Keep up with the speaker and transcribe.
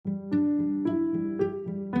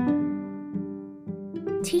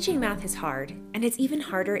Teaching math is hard, and it's even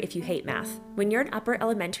harder if you hate math. When you're an upper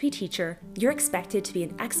elementary teacher, you're expected to be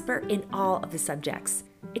an expert in all of the subjects.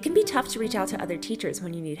 It can be tough to reach out to other teachers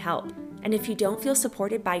when you need help, and if you don't feel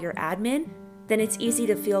supported by your admin, then it's easy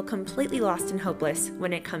to feel completely lost and hopeless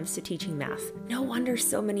when it comes to teaching math. No wonder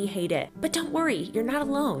so many hate it. But don't worry, you're not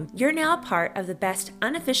alone. You're now a part of the best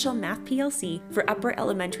unofficial math PLC for upper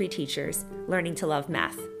elementary teachers, Learning to Love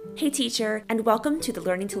Math. Hey teacher, and welcome to the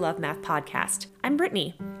Learning to Love Math podcast. I'm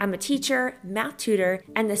Brittany. I'm a teacher, math tutor,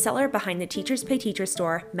 and the seller behind the Teachers Pay Teacher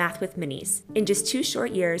store, Math with Minis. In just 2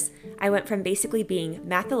 short years, I went from basically being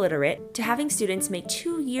math illiterate to having students make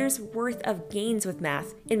 2 years worth of gains with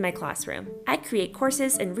math in my classroom. I create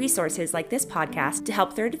courses and resources like this podcast to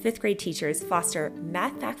help 3rd to 5th grade teachers foster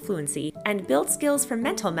math fact fluency and build skills for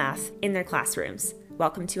mental math in their classrooms.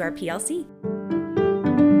 Welcome to our PLC.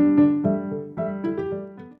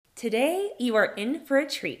 Today, you are in for a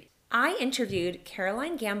treat. I interviewed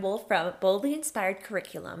Caroline Gamble from Boldly Inspired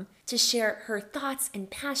Curriculum to share her thoughts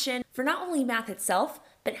and passion for not only math itself,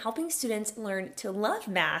 but helping students learn to love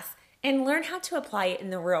math and learn how to apply it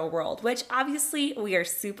in the real world, which obviously we are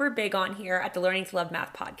super big on here at the Learning to Love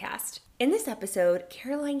Math podcast. In this episode,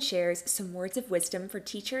 Caroline shares some words of wisdom for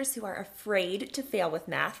teachers who are afraid to fail with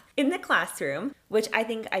math in the classroom, which I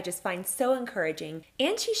think I just find so encouraging,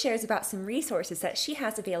 and she shares about some resources that she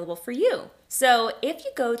has available for you. So if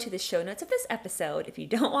you go to the show notes of this episode, if you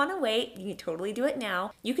don't want to wait, you can totally do it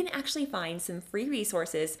now. You can actually find some free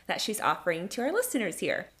resources that she's offering to our listeners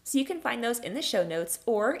here. So you can find those in the show notes,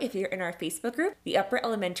 or if you're in our Facebook group, the Upper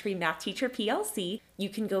Elementary Math Teacher PLC, you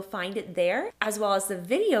can go find it there, as well as the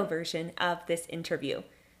video version of this interview.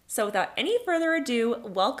 So without any further ado,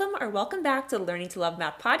 welcome back to the Learning to Love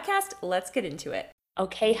Math podcast. Let's get into it.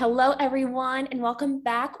 Okay, hello everyone, and welcome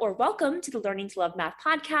back, or welcome to the Learning to Love Math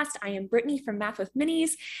podcast. I am Brittany from Math with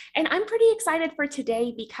Minis, and I'm pretty excited for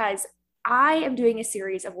today because I am doing a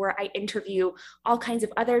series of where I interview all kinds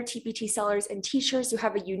of other TPT sellers and teachers who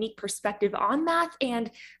have a unique perspective on math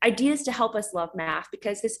and ideas to help us love math,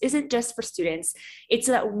 because this isn't just for students. It's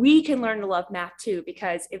so that we can learn to love math too,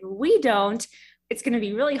 because if we don't, it's going to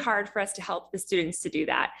be really hard for us to help the students to do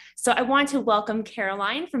that. So I want to welcome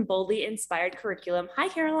Caroline from Boldly Inspired Curriculum. Hi,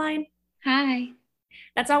 Caroline. Hi.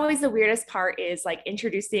 That's always the weirdest part, is like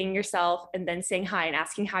introducing yourself and then saying hi and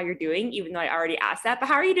asking how you're doing, even though I already asked that. But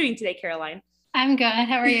how are you doing today, Caroline? I'm good.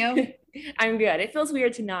 How are you? I'm good. It feels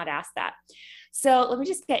weird to not ask that. So let me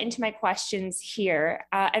just get into my questions here.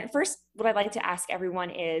 And first, what I'd like to ask everyone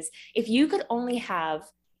is, if you could only have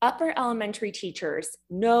upper elementary teachers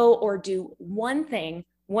know or do one thing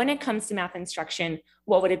when it comes to math instruction,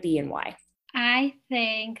 what would it be and why? I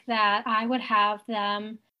think that I would have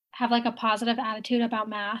them have like a positive attitude about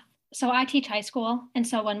math. So I teach high school. And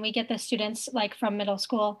so when we get the students like from middle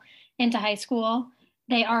school into high school,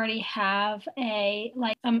 they already have a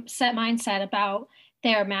set mindset about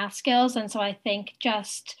their math skills. And so I think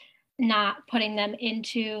just not putting them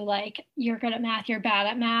into like, you're good at math, you're bad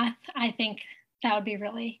at math, I think that would be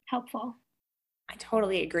really helpful. I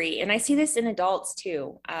totally agree. And I see this in adults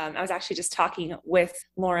too. I was actually just talking with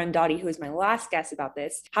Lauren Doughty, who was my last guest, about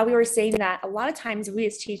this, how we were saying that a lot of times we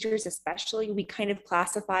as teachers, especially, we kind of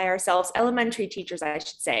classify ourselves, elementary teachers, I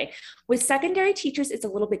should say. With secondary teachers, it's a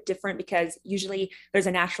little bit different because usually there's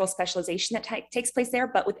a natural specialization that takes place there.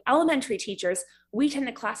 But with elementary teachers, we tend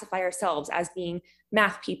to classify ourselves as being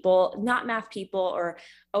math people, not math people, or,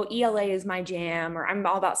 oh, ELA is my jam, or I'm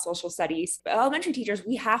all about social studies. But elementary teachers,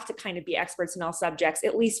 we have to kind of be experts in all subjects,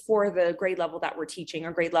 at least for the grade level that we're teaching,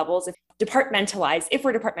 or grade levels, if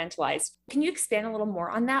we're departmentalized. Can you expand a little more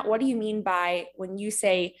on that? What do you mean by when you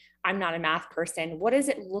say, I'm not a math person? What does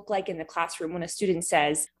it look like in the classroom when a student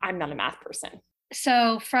says, I'm not a math person?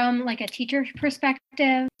 So from like a teacher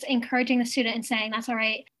perspective, encouraging the student and saying, that's all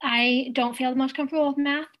right. I don't feel the most comfortable with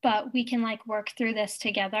math, but we can like work through this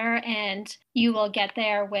together and you will get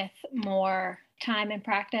there with more time and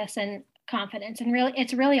practice and confidence. And really,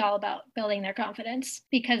 it's really all about building their confidence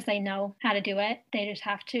because they know how to do it. They just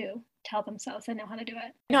have to tell themselves they know how to do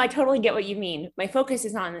it. No, I totally get what you mean. My focus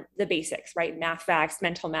is on the basics, right? Math facts,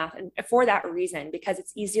 mental math. And for that reason, because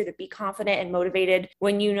it's easier to be confident and motivated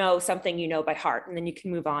when you know something you know by heart, and then you can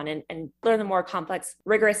move on and learn the more complex,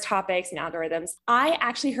 rigorous topics and algorithms. I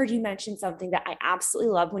actually heard you mention something that I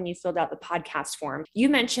absolutely love when you filled out the podcast form. You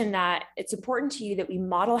mentioned that it's important to you that we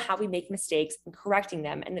model how we make mistakes and correcting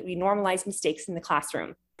them, and that we normalize mistakes in the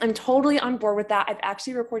classroom. I'm totally on board with that. I've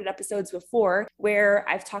actually recorded episodes before where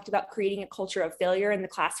I've talked about creating a culture of failure in the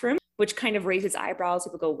classroom, which kind of raises eyebrows.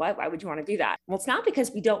 People go, what? Why would you want to do that? Well, it's not because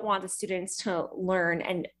we don't want the students to learn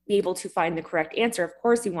and be able to find the correct answer. Of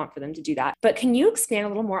course, we want for them to do that. But can you expand a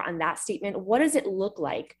little more on that statement? What does it look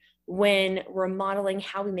like when we're modeling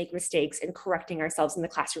how we make mistakes and correcting ourselves in the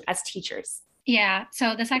classroom as teachers? Yeah.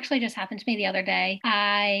 So this actually just happened to me the other day.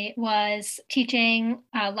 I was teaching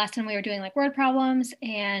a lesson. We were doing like word problems,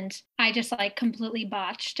 and I just like completely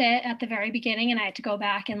botched it at the very beginning, and I had to go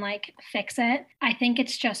back and like fix it. I think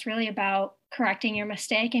it's just really about correcting your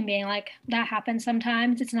mistake and being like, that happens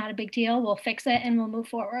sometimes. It's not a big deal. We'll fix it and we'll move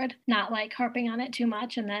forward, not like harping on it too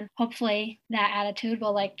much. And then hopefully that attitude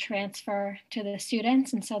will like transfer to the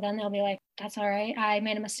students. And so then they'll be like, that's all right. I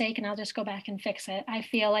made a mistake and I'll just go back and fix it. I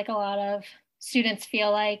feel like a lot of students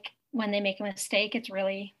feel like when they make a mistake, it's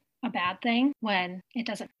really a bad thing when it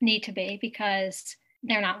doesn't need to be, because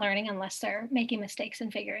they're not learning unless they're making mistakes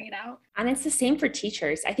and figuring it out. And it's the same for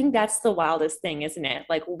teachers. I think that's the wildest thing, isn't it?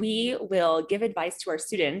 Like, we will give advice to our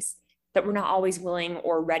students that we're not always willing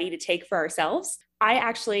or ready to take for ourselves.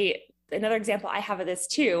 Another example I have of this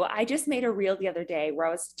too, I just made a reel the other day where I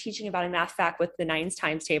was teaching about a math fact with the nine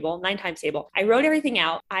times table. I wrote everything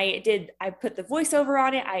out. I put the voiceover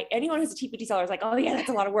on it. Anyone who's a TPT seller is like, oh yeah, that's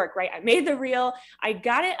a lot of work, right? I made the reel, I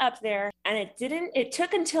got it up there, and it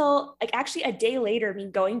took until like actually a day later,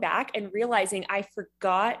 me going back and realizing I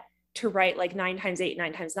forgot to write like 9 times 8,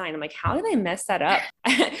 9 times 9. I'm like, how did I mess that up?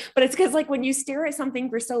 But it's because like when you stare at something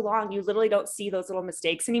for so long, you literally don't see those little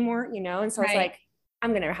mistakes anymore, you know? And so I was like,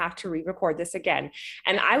 I'm going to have to re-record this again.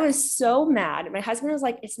 And I was so mad. My husband was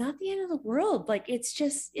like, it's not the end of the world. Like, it's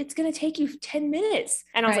going to take you 10 minutes.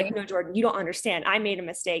 And I was like, no, Jordan, you don't understand. I made a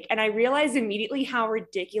mistake. And I realized immediately how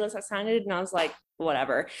ridiculous that sounded. And I was like,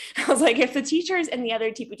 whatever. I was like, if the teachers and the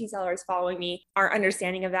other TPT sellers following me are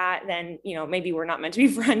understanding of that, then, maybe we're not meant to be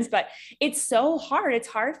friends. But it's so hard. It's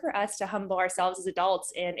hard for us to humble ourselves as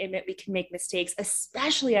adults and admit we can make mistakes,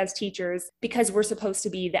 especially as teachers, because we're supposed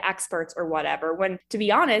to be the experts or whatever. When, to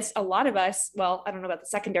be honest, a lot of us, well, I don't know about the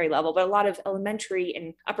secondary level, but a lot of elementary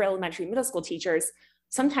and upper elementary, middle school teachers,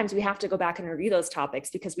 sometimes we have to go back and review those topics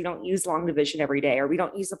because we don't use long division every day, or we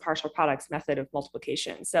don't use the partial products method of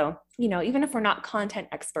multiplication. So, even if we're not content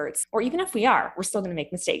experts, or even if we are, we're still going to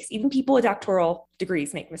make mistakes. Even people with doctoral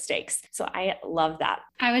degrees make mistakes. So I love that.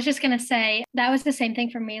 I was just going to say that was the same thing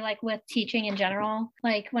for me, like with teaching in general.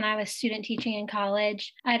 Like when I was student teaching in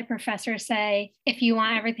college, I had a professor say, if you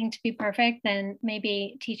want everything to be perfect, then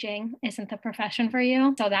maybe teaching isn't the profession for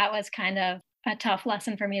you. So that was kind of a tough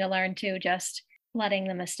lesson for me to learn too, just letting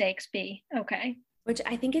the mistakes be okay. Which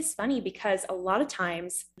I think is funny because a lot of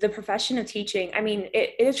times the profession of teaching,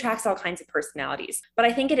 it attracts all kinds of personalities, but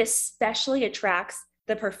I think it especially attracts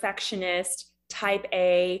the perfectionist, type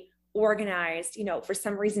A, organized. For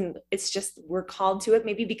some reason, it's just, we're called to it,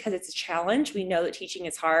 maybe because it's a challenge. We know that teaching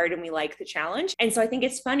is hard and we like the challenge. And so I think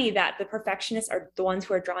it's funny that the perfectionists are the ones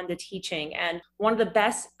who are drawn to teaching. And one of the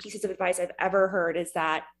best pieces of advice I've ever heard is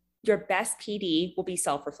that your best PD will be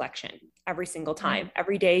self-reflection every single time,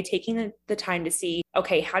 every day, taking the time to see,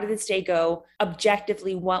 okay, how did this day go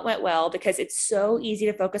objectively? What went well? Because it's so easy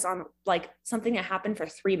to focus on like something that happened for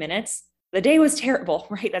 3 minutes. The day was terrible,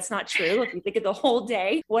 right? That's not true. If you think of the whole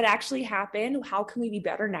day, what actually happened? How can we be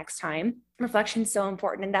better next time? Reflection is so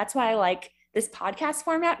important. And that's why I like this podcast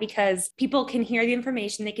format, because people can hear the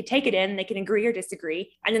information, they can take it in, they can agree or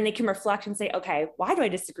disagree, and then they can reflect and say, okay, why do I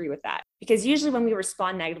disagree with that? Because usually when we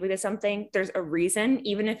respond negatively to something, there's a reason,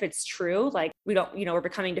 even if it's true, like we don't, we're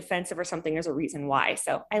becoming defensive or something, there's a reason why.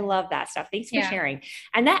 So I love that stuff. Thanks for sharing.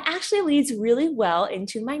 And that actually leads really well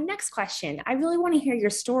into my next question. I really want to hear your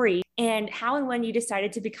story and how and when you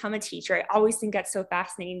decided to become a teacher. I always think that's so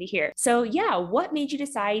fascinating to hear. So what made you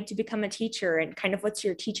decide to become a teacher, and kind of what's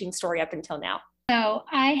your teaching story up until now? So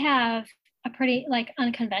I have a pretty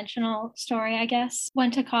unconventional story, I guess.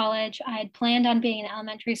 Went to college. I had planned on being an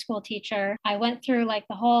elementary school teacher. I went through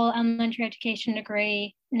the whole elementary education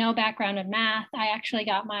degree, no background in math. I actually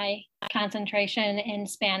got my concentration in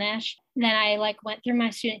Spanish. Then I went through my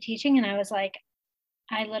student teaching and I was like,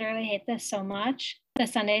 I literally hate this so much. The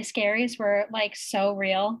Sunday scaries were so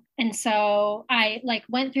real. And so I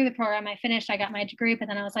went through the program, I finished, I got my degree, but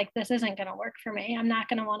then I was like, this isn't going to work for me. I'm not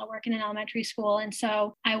going to want to work in an elementary school. And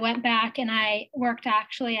so I went back and I worked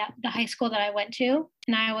actually at the high school that I went to,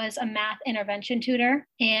 and I was a math intervention tutor,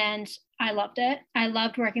 and I loved it. I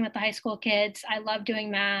loved working with the high school kids. I loved doing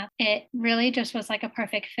math. It really just was a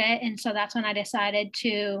perfect fit. And so that's when I decided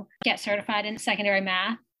to get certified in secondary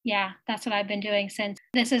math. Yeah, that's what I've been doing since.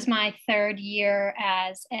 This is my 3rd year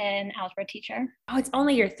as an algebra teacher. Oh, it's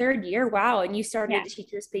only your 3rd year? Wow. And you started the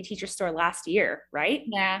Teachers Pay Teacher store last year, right?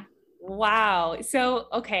 Yeah. Wow. So,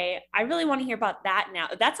 okay, I really want to hear about that now.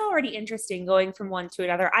 That's already interesting going from one to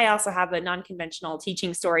another. I also have a non-conventional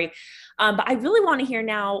teaching story, but I really want to hear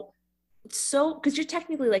now. So, because you're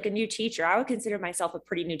technically like a new teacher, I would consider myself a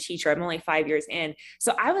pretty new teacher. I'm only 5 years in.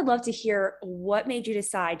 So, I would love to hear what made you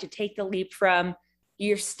decide to take the leap from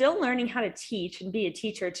you're still learning how to teach and be a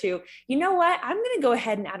teacher to, you know what, I'm going to go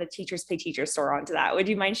ahead and add a Teachers Pay Teacher store onto that. Would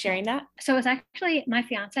you mind sharing that? So it's actually my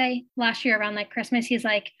fiance last year around like Christmas. He's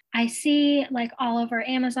like, I see like all over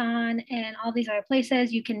Amazon and all these other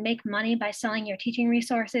places you can make money by selling your teaching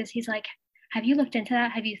resources. He's like, have you looked into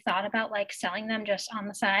that? Have you thought about like selling them just on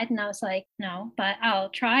the side? And I was like, no, but I'll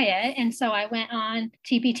try it. And so I went on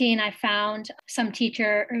TPT and I found some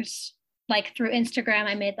teachers like through Instagram.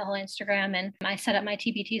 I made the whole Instagram and I set up my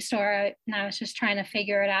TPT store and I was just trying to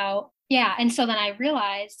figure it out. Yeah. And so then I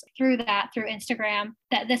realized through Instagram,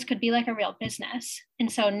 that this could be like a real business. And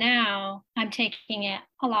so now I'm taking it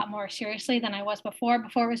a lot more seriously than I was before.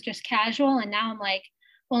 Before it was just casual. And now I'm like,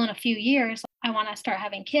 well, in a few years, I want to start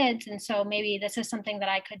having kids. And so maybe this is something that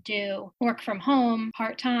I could do, work from home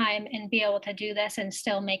part time and be able to do this and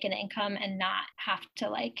still make an income and not have to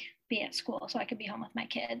like be at school so I could be home with my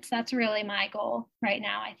kids. That's really my goal right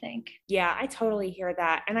now, I think. Yeah, I totally hear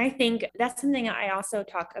that. And I think that's something I also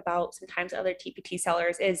talk about sometimes other TPT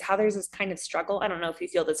sellers is how there's this kind of struggle. I don't know if you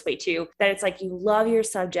feel this way too, that it's like you love your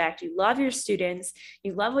subject, you love your students,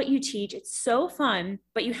 you love what you teach. It's so fun,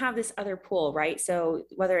 but you have this other pull, right? So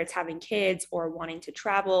whether it's having kids or wanting to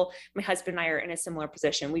travel, my husband and I are in a similar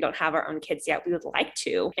position. We don't have our own kids yet. We would like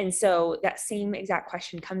to. And so that same exact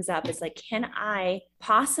question comes up is like, can I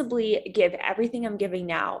possibly give everything I'm giving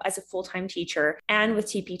now as a full-time teacher and with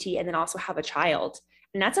TPT and then also have a child?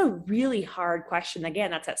 And that's a really hard question.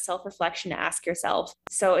 Again, that's that self-reflection to ask yourself.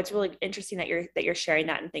 So it's really interesting that you're sharing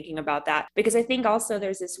that and thinking about that, because I think also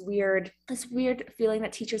there's this weird feeling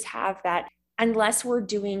that teachers have that unless we're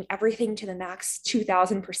doing everything to the max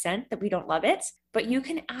 2000%, that we don't love it. But you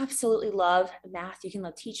can absolutely love math. You can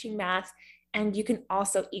love teaching math. And you can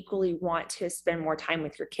also equally want to spend more time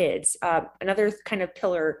with your kids. Another kind of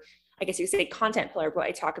pillar, I guess you could say content pillar, what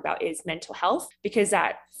I talk about is mental health, because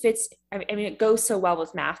that fits, I mean, it goes so well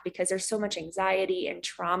with math because there's so much anxiety and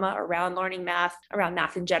trauma around learning math, around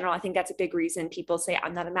math in general. I think that's a big reason people say,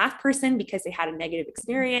 I'm not a math person, because they had a negative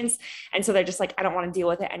experience. And so they're just like, I don't want to deal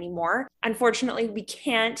with it anymore. Unfortunately, we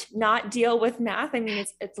can't not deal with math. I mean,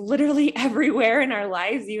 it's literally everywhere in our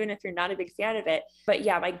lives, even if you're not a big fan of it. But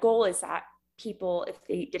yeah, my goal is that people, if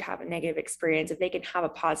they did have a negative experience, if they can have a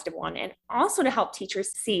positive one, and also to help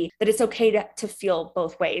teachers see that it's okay to feel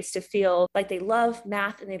both ways, to feel like they love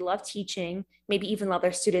math and they love teaching, maybe even love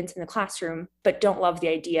their students in the classroom, but don't love the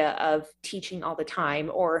idea of teaching all the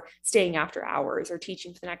time or staying after hours or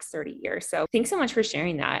teaching for the next 30 years. So thanks so much for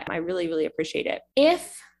sharing that. I really, really appreciate it.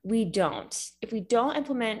 If we don't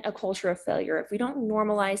implement a culture of failure, if we don't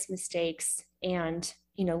normalize mistakes and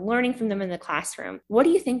learning from them in the classroom, what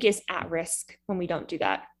do you think is at risk when we don't do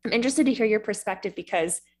that? I'm interested to hear your perspective,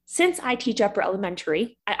 because since I teach upper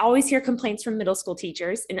elementary, I always hear complaints from middle school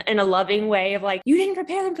teachers in a loving way of like, you didn't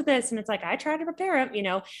prepare them for this. And it's like, I tried to prepare them,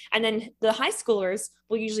 and then the high schoolers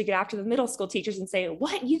will usually get after the middle school teachers and say,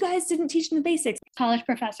 what, you guys didn't teach them the basics. College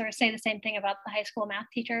professors say the same thing about the high school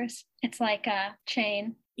math teachers. It's like a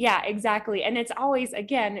chain. Yeah, exactly. And it's always,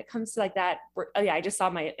 again, it comes to like that. Oh yeah, I just saw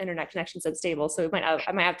my internet connection said stable, so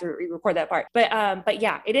I might have to re-record that part. But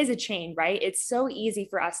yeah, it is a chain, right? It's so easy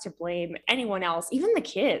for us to blame anyone else, even the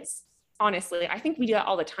kids. Honestly, I think we do that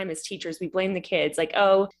all the time as teachers. We blame the kids, like,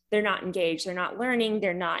 oh, they're not engaged, they're not learning,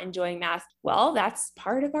 they're not enjoying math. Well, that's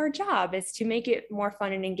part of our job, is to make it more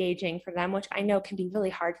fun and engaging for them, which I know can be really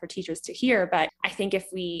hard for teachers to hear. But I think if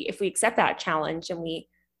we accept that challenge and we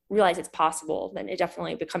realize it's possible, then it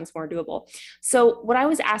definitely becomes more doable. So what I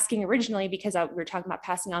was asking originally, because we were talking about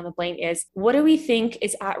passing on the blame, is what do we think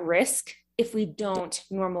is at risk if we don't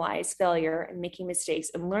normalize failure and making mistakes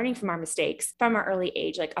and learning from our mistakes from our early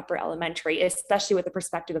age, like upper elementary, especially with the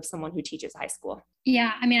perspective of someone who teaches high school?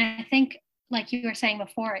 Yeah, I mean, I think like you were saying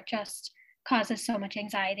before, it just causes so much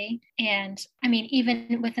anxiety. And I mean,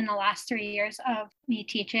 even within the last 3 years of me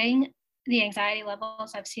teaching, the anxiety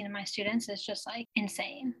levels I've seen in my students is just like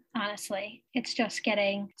insane. Honestly, it's just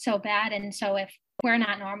getting so bad. And so if we're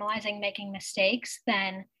not normalizing making mistakes,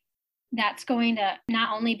 then that's going to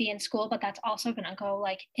not only be in school, but that's also going to go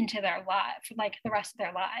like into their life, like the rest of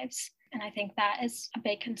their lives. And I think that is a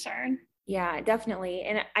big concern. Yeah, definitely.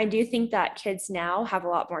 And I do think that kids now have a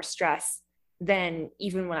lot more stress than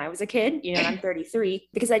even when I was a kid, and I'm 33,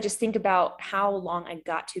 because I just think about how long I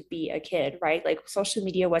got to be a kid, right? Like social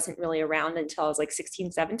media wasn't really around until I was like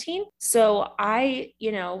 16, 17. So I,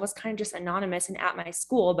 was kind of just anonymous and at my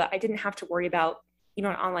school, but I didn't have to worry about, an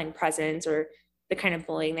online presence or the kind of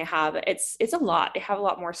bullying they have. It's a lot. They have a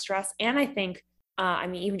lot more stress. And I think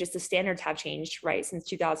even just the standards have changed, right? Since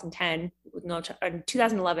 2010, with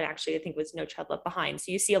 2011, actually, I think was No Child Left Behind.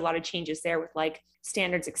 So you see a lot of changes there with like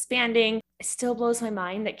standards expanding. It still blows my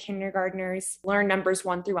mind that kindergartners learn numbers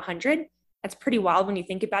 1 through 100. That's pretty wild when you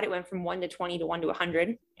think about it. It went from 1 to 20 to 1 to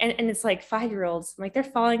 100. And it's like 5-year-olds, like they're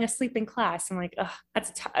falling asleep in class. I'm like, oh,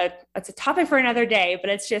 that's a topic for another day. But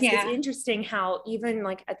it's interesting how even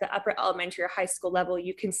like at the upper elementary or high school level,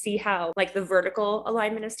 you can see how like the vertical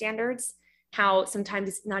alignment of standards, how sometimes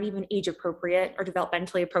it's not even age appropriate or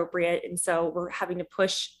developmentally appropriate. And so we're having to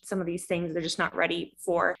push some of these things they're just not ready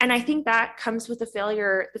for. And I think that comes with the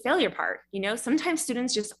failure part. Sometimes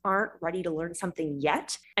students just aren't ready to learn something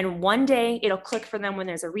yet. And one day it'll click for them when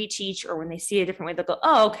there's a reteach or when they see a different way, they'll go,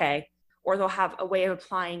 oh, okay. Or they'll have a way of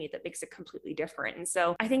applying it that makes it completely different. And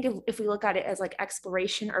so I think if we look at it as like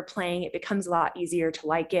exploration or playing, it becomes a lot easier to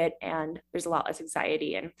like it and there's a lot less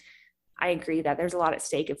anxiety. And I agree that there's a lot at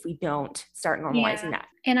stake if we don't start normalizing that.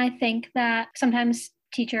 And I think that sometimes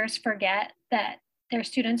teachers forget that their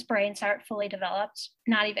students' brains aren't fully developed,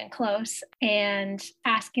 not even close, and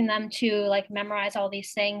asking them to like memorize all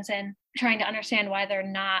these things and trying to understand why they're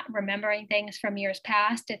not remembering things from years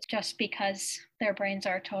past. It's just because their brains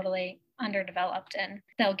are totally underdeveloped and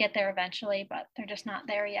they'll get there eventually, but they're just not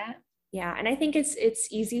there yet. Yeah. And I think it's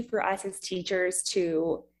easy for us as teachers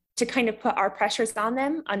to kind of put our pressures on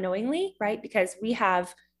them unknowingly, right? Because we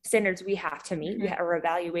have standards we have to meet. We are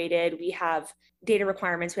evaluated. We have data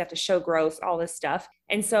requirements. We have to show growth, all this stuff.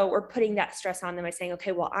 And so we're putting that stress on them by saying,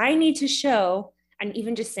 okay, well, I need to show, and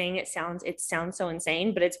even just saying it sounds so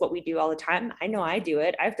insane, but it's what we do all the time. I know I do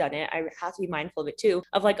it. I've done it. I have to be mindful of it too,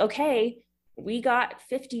 of like, okay, we got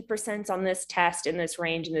 50% on this test in this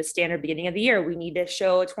range in the standard beginning of the year. We need to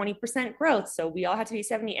show a 20% growth. So we all have to be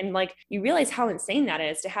 70. And like, you realize how insane that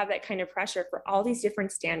is to have that kind of pressure for all these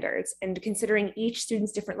different standards and considering each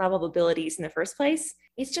student's different level of abilities in the first place.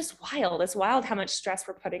 It's just wild. It's wild how much stress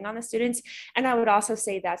we're putting on the students. And I would also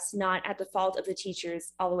say that's not at the fault of the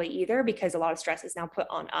teachers all the way either, because a lot of stress is now put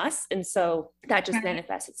on us. And so that just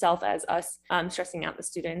manifests itself as us stressing out the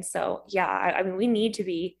students. So yeah, I mean, we need to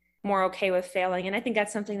be more okay with failing. And I think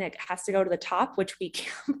that's something that has to go to the top, which we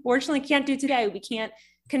unfortunately can't do today. We can't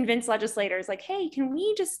convince legislators like, hey, can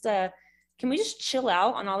we just chill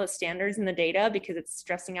out on all the standards and the data because it's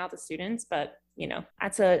stressing out the students? But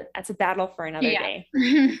that's a battle for another day.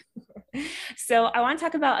 So I want to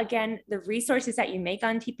talk about, again, the resources that you make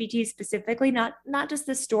on TPT specifically, not just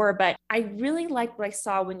the store, but I really like what I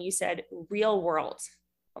saw when you said real world.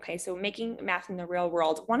 Okay, so making math in the real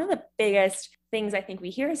world. One of the biggest things I think we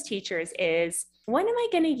hear as teachers is, when am I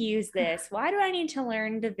going to use this? Why do I need to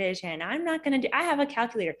learn division? I have a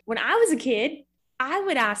calculator. When I was a kid, I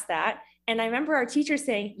would ask that. And I remember our teacher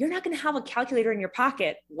saying, you're not going to have a calculator in your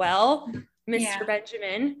pocket. Well, Mr.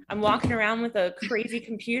 Benjamin, I'm walking around with a crazy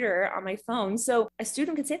computer on my phone. So a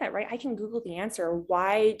student could say that, right? I can Google the answer.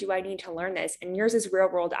 Why do I need to learn this? And yours is real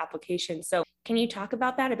world application. So can you talk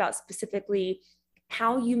about that, about specifically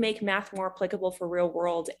how you make math more applicable for real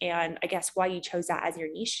world, and I guess why you chose that as your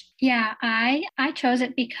niche? Yeah, I chose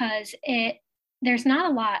it because there's not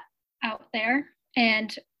a lot out there.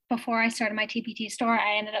 And before I started my TPT store,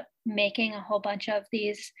 I ended up making a whole bunch of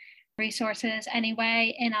these resources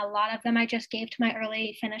anyway. And a lot of them I just gave to my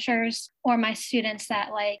early finishers or my students that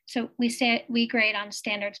so we grade on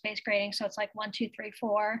standards-based grading. So it's like 1, 2, 3,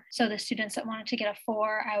 4. So the students that wanted to get a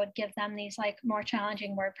 4, I would give them these more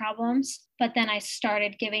challenging word problems. But then I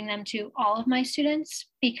started giving them to all of my students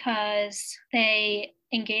because they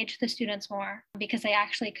engaged the students more, because they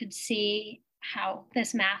actually could see how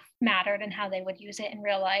this math mattered and how they would use it in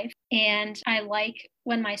real life. And I like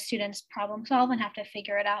when my students problem solve and have to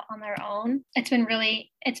figure it out on their own.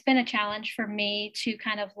 It's been a challenge for me to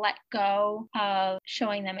kind of let go of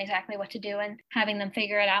showing them exactly what to do and having them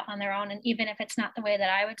figure it out on their own. And even if it's not the way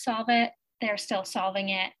that I would solve it, they're still solving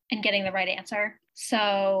it and getting the right answer.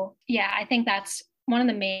 So yeah, I think that's one of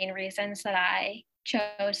the main reasons that I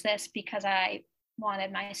chose this, because I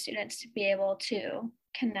wanted my students to be able to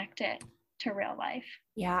connect it to real life.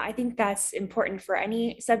 Yeah, I think that's important for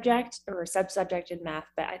any subject or sub-subject in math,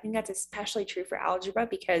 but I think that's especially true for algebra,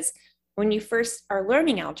 because when you first are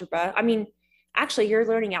learning algebra, I mean, actually you're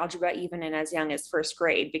learning algebra even in as young as first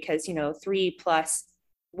grade, because 3 plus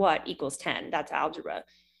what equals 10, that's algebra.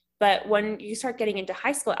 But when you start getting into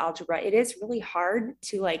high school algebra, it is really hard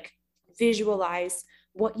to visualize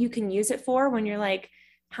what you can use it for when you're like,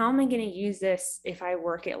 how am I going to use this if I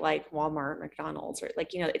work at like Walmart, McDonald's, or like,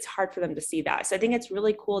 it's hard for them to see that. So I think it's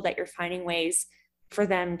really cool that you're finding ways for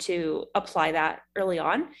them to apply that early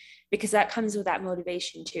on, because that comes with that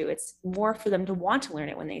motivation too. It's more for them to want to learn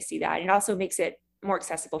it when they see that. And it also makes it more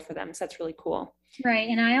accessible for them. So that's really cool. Right.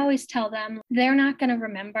 And I always tell them they're not going to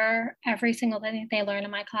remember every single thing they learn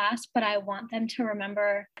in my class, but I want them to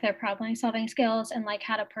remember their problem solving skills and like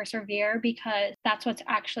how to persevere, because that's what's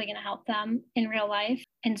actually going to help them in real life.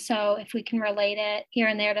 And so if we can relate it here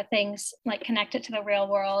and there to things, like connect it to the real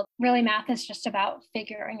world, really math is just about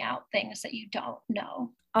figuring out things that you don't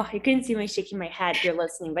know. Oh, you couldn't see me shaking my head if you're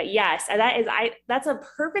listening, but yes, that's a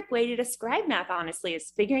perfect way to describe math, honestly,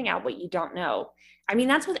 is figuring out what you don't know. I mean,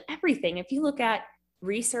 that's with everything. If you look at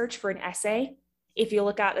research for an essay, if you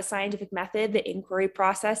look at the scientific method, the inquiry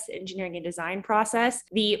process, the engineering and design process,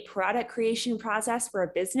 the product creation process for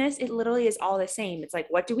a business, it literally is all the same. It's like,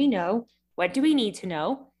 what do we know? What do we need to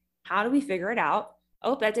know? How do we figure it out?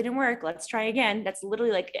 Oh, that didn't work. Let's try again. That's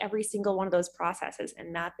literally like every single one of those processes.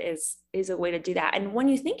 And math is a way to do that. And when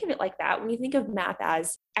you think of it like that, when you think of math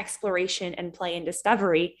as exploration and play and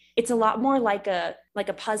discovery, it's a lot more like a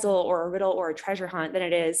puzzle or a riddle or a treasure hunt than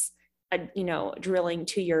it is drilling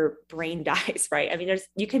to your brain dies, right? I mean,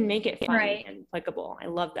 you can make it fun and applicable. I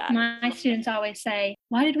love that. My students always say,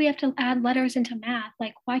 why did we have to add letters into math?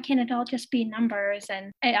 Like, why can't it all just be numbers?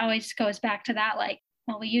 And it always goes back to that, like,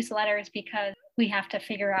 well, we use letters because we have to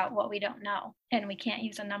figure out what we don't know. And we can't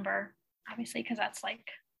use a number, obviously, because that's like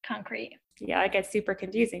concrete. Yeah, it gets super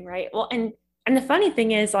confusing, right? Well, and the funny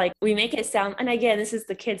thing is, like, we make it sound, and again, this is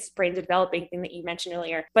the kids' brain developing thing that you mentioned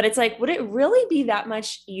earlier, but it's like, would it really be that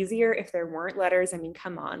much easier if there weren't letters? I mean,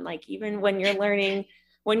 come on, like, even when you're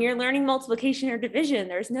learning multiplication or division,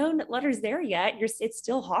 there's no letters there yet. It's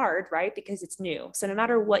still hard, right? Because it's new. So no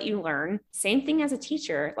matter what you learn, same thing as a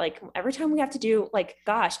teacher, like every time we have to do, like,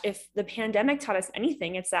 gosh, if the pandemic taught us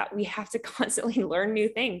anything, it's that we have to constantly learn new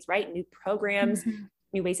things, right? New programs,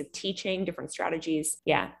 new ways of teaching, different strategies.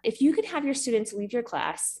 Yeah. If you could have your students leave your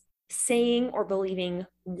class saying or believing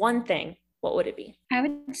one thing, what would it be? I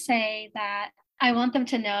would say that I want them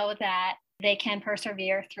to know that they can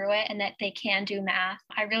persevere through it and that they can do math.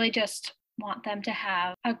 I really just want them to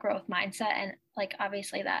have a growth mindset. And like,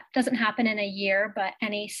 obviously that doesn't happen in a year, but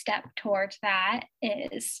any step towards that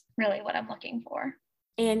is really what I'm looking for.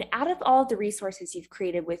 And out of all the resources you've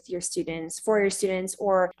created with your students, for your students,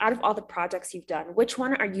 or out of all the projects you've done, which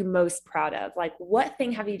one are you most proud of? Like, what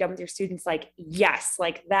thing have you done with your students? Like, yes,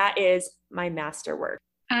 like that is my masterwork.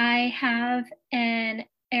 I have an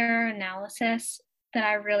error analysis that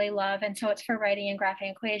I really love. And so it's for writing and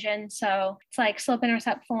graphing equations. So it's like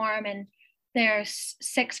slope-intercept form, and there's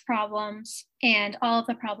 6 problems, and all of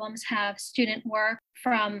the problems have student work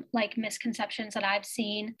from like misconceptions that I've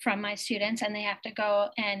seen from my students, and they have to go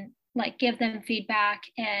and like give them feedback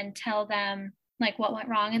and tell them like what went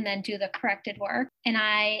wrong and then do the corrected work. And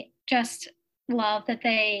I just love that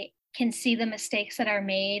they can see the mistakes that are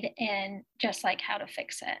made and just like how to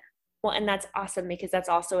fix it. Well, and that's awesome, because that's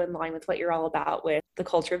also in line with what you're all about with the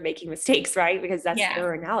culture of making mistakes, right? Because that's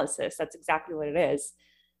error analysis. That's exactly what it is.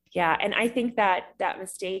 Yeah. And I think that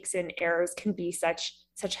mistakes and errors can be such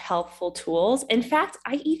helpful tools. In fact,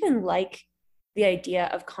 I even like the idea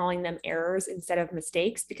of calling them errors instead of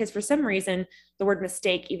mistakes, because for some reason, the word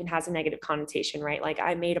mistake even has a negative connotation, right? Like,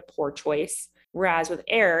 I made a poor choice. Whereas with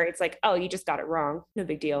error, it's like, oh, you just got it wrong. No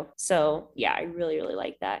big deal. So yeah, I really, really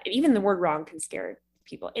like that. And even the word wrong can scare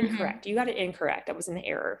people. Incorrect. You got it incorrect. That was an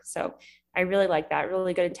error. So I really like that.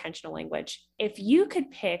 Really good intentional language. If you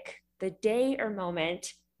could pick the day or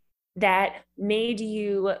moment that made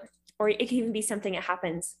you, or it can even be something that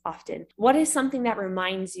happens often, what is something that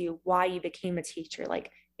reminds you why you became a teacher?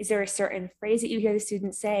 Like, is there a certain phrase that you hear the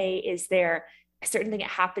students say? Is there a certain thing that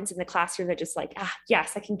happens in the classroom that just like,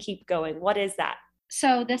 yes, I can keep going? What is that?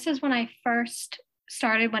 So this is when I first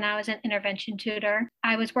started, when I was an intervention tutor.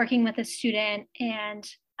 I was working with a student, and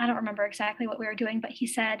I don't remember exactly what we were doing, but he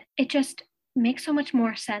said, it just makes so much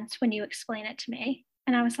more sense when you explain it to me.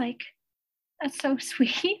 And I was like, that's so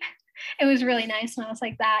sweet. It was really nice. And I was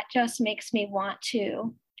like, that just makes me want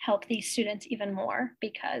to help these students even more,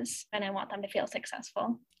 because then I want them to feel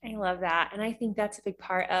successful. I love that. And I think that's a big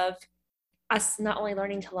part of us not only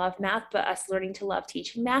learning to love math, but us learning to love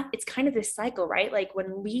teaching math. It's kind of this cycle, right? Like,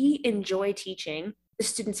 when we enjoy teaching, the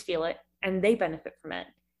students feel it and they benefit from it.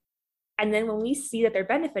 And then when we see that they're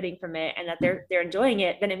benefiting from it and that they're enjoying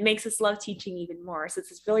it, then it makes us love teaching even more. So it's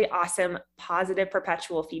this really awesome, positive,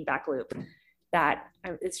 perpetual feedback loop. that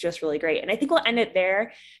it's just really great. And I think we'll end it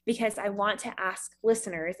there because I want to ask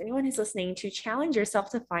listeners, anyone who's listening, to challenge yourself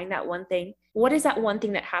to find that one thing. What is that one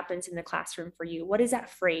thing that happens in the classroom for you? What is that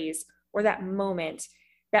phrase or that moment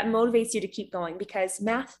that motivates you to keep going? Because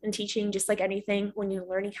math and teaching, just like anything, when you're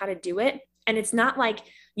learning how to do it, and it's not like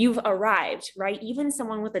you've arrived, right? Even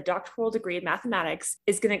someone with a doctoral degree in mathematics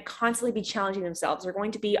is going to constantly be challenging themselves. They're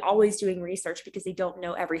going to be always doing research because they don't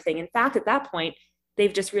know everything. In fact, at that point,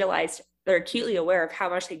 they've just realized they're acutely aware of how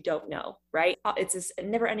much they don't know, right? It's this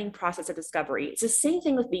never-ending process of discovery. It's the same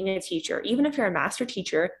thing with being a teacher. Even if you're a master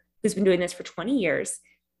teacher who's been doing this for 20 years,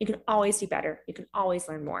 you can always do better. You can always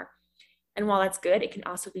learn more. And while that's good, it can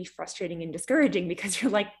also be frustrating and discouraging because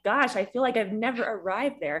you're like, gosh, I feel like I've never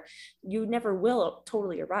arrived there. You never will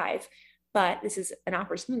totally arrive. But this is an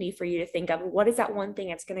opportunity for you to think of what is that one thing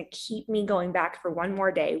that's going to keep me going back for one more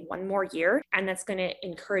day, one more year, and that's going to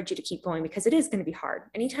encourage you to keep going because it is going to be hard.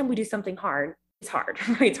 Anytime we do something hard, it's hard,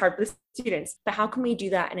 right? It's hard for the students. But how can we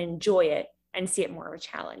do that and enjoy it and see it more of a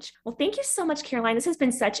challenge? Well, thank you so much, Caroline. This has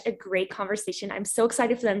been such a great conversation. I'm so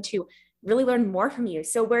excited for them to really learn more from you.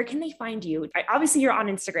 So where can they find you? Obviously you're on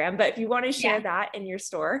Instagram, but if you want to share that in your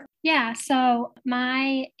store. Yeah. So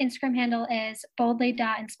my Instagram handle is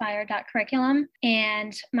boldly.inspired.curriculum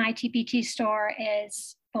and my TPT store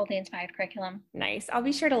is Boldly Inspired Curriculum. Nice. I'll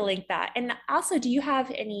be sure to link that. And also, do you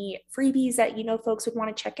have any freebies that folks would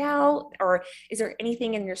want to check out? Or is there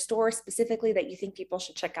anything in your store specifically that you think people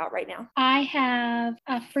should check out right now? I have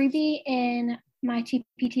a freebie in my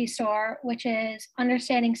TPT store, which is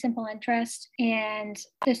understanding simple interest. And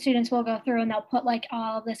the students will go through and they'll put like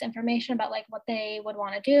all of this information about like what they would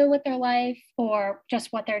want to do with their life or just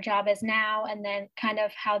what their job is now. And then kind of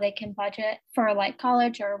how they can budget for like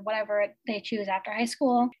college or whatever they choose after high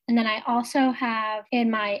school. And then I also have in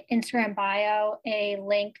my Instagram bio a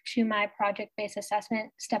link to my project-based assessment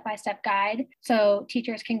step-by-step guide. So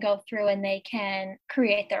teachers can go through and they can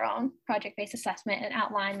create their own project-based assessment and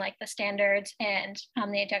outline like the standards and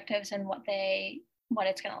the objectives and what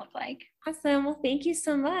it's going to look like. Awesome. Well, thank you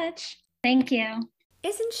so much. Thank you.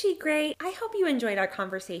 Isn't she great? I hope you enjoyed our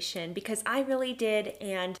conversation because I really did.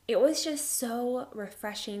 And it was just so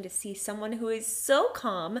refreshing to see someone who is so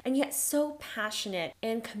calm and yet so passionate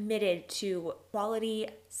and committed to quality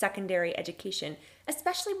secondary education,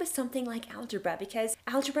 especially with something like algebra, because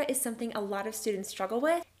algebra is something a lot of students struggle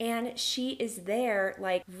with. And she is there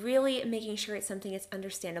like really making sure it's something that's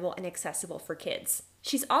understandable and accessible for kids.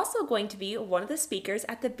 She's also going to be one of the speakers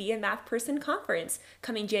at the Be a Math Person Conference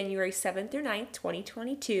coming January 7th through 9th,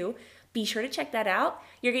 2022. Be sure to check that out.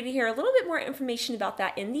 You're going to hear a little bit more information about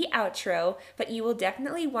that in the outro, but you will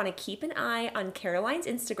definitely want to keep an eye on Caroline's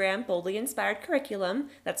Instagram, Boldly Inspired Curriculum.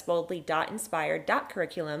 That's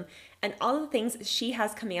boldly.inspired.curriculum. And all of the things she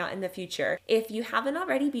has coming out in the future. If you haven't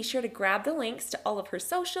already, be sure to grab the links to all of her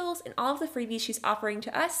socials and all of the freebies she's offering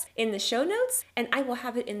to us in the show notes, and I will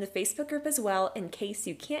have it in the Facebook group as well in case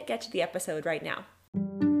you can't get to the episode right now.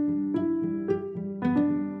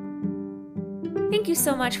 Thank you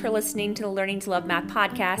so much for listening to the Learning to Love Math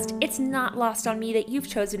podcast. It's not lost on me that you've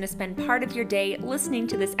chosen to spend part of your day listening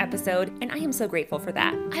to this episode, and I am so grateful for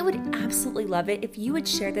that. I would absolutely love it if you would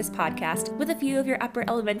share this podcast with a few of your upper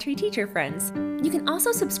elementary teacher friends. You can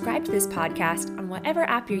also subscribe to this podcast on whatever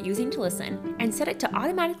app you're using to listen and set it to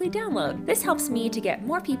automatically download. This helps me to get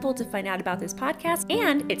more people to find out about this podcast,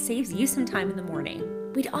 and it saves you some time in the morning.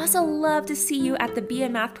 We'd also love to see you at the Be a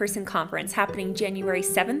Math Person Conference happening January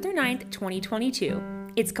 7th through 9th, 2022.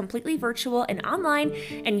 It's completely virtual and online,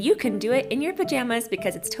 and you can do it in your pajamas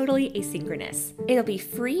because it's totally asynchronous. It'll be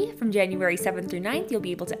free from January 7th through 9th. You'll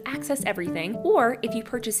be able to access everything. Or if you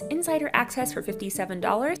purchase Insider Access for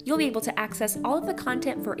 $57, you'll be able to access all of the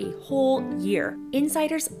content for a whole year.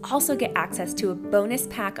 Insiders also get access to a bonus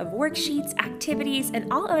pack of worksheets, activities,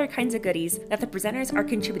 and all other kinds of goodies that the presenters are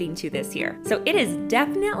contributing to this year. So it is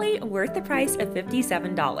definitely worth the price of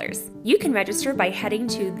 $57. You can register by heading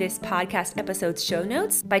to this podcast episode's show notes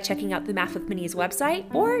by checking out the Math with Minis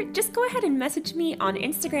website, or just go ahead and message me on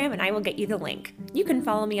Instagram and I will get you the link. You can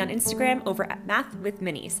follow me on Instagram over at Math with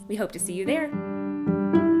Minis. We hope to see you there.